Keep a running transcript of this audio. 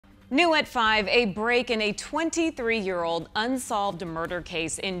New at 5, a break in a 23-year-old unsolved murder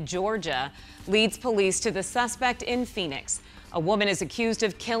case in Georgia leads police to the suspect in Phoenix. A woman is accused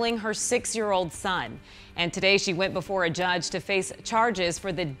of killing her 6-year-old son. And today she went before a judge to face charges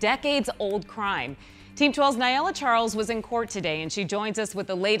for the decades-old crime. Team 12's Nyela Charles was in court today, and she joins us with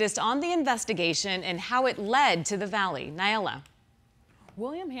the latest on the investigation and how it led to the valley. Nyela.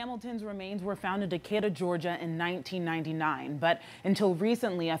 William Hamilton's remains were found in Decatur, Georgia in 1999, but until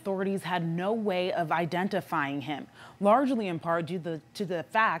recently, authorities had no way of identifying him, largely in part due to the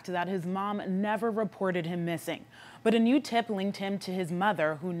fact that his mom never reported him missing. But a new tip linked him to his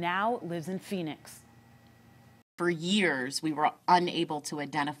mother, who now lives in Phoenix. For years, we were unable to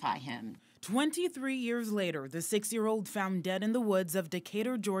identify him. 23 years later, the 6-year-old found dead in the woods of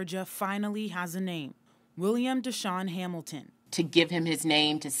Decatur, Georgia, finally has a name: William Deshaun Hamilton. To give him his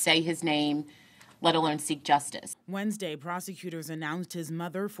name, to say his name, let alone seek justice. Wednesday, prosecutors announced his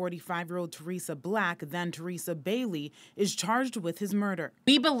mother, 45-year-old Teresa Black, then Teresa Bailey, is charged with his murder.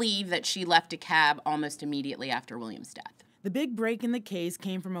 We believe that she left a cab almost immediately after William's death. The big break in the case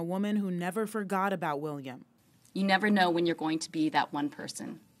came from a woman who never forgot about William. You never know when you're going to be that one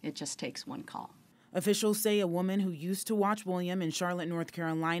person. It just takes one call. Officials say a woman who used to watch William in Charlotte, North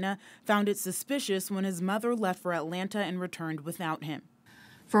Carolina, found it suspicious when his mother left for Atlanta and returned without him.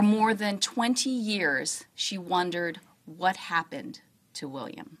 For more than 20 years, she wondered what happened to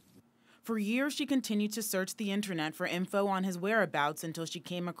William. For years, she continued to search the internet for info on his whereabouts until she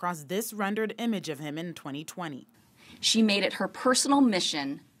came across this rendered image of him in 2020. She made it her personal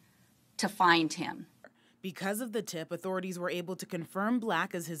mission to find him. Because of the tip, authorities were able to confirm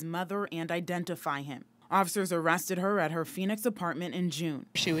Black as his mother and identify him. Officers arrested her at her Phoenix apartment in June.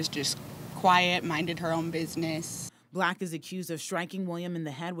 She was just quiet, minded her own business. Black is accused of striking William in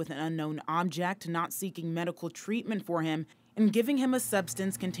the head with an unknown object, not seeking medical treatment for him, and giving him a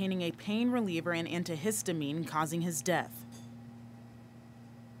substance containing a pain reliever and antihistamine, causing his death.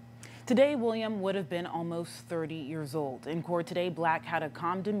 Today, William would have been almost 30 years old. In court today, Black had a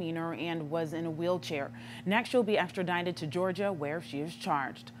calm demeanor and was in a wheelchair. Next, she'll be extradited to Georgia, where she is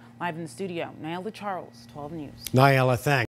charged. Live in the studio, Nyela Charles, 12 News. Nyela, thanks.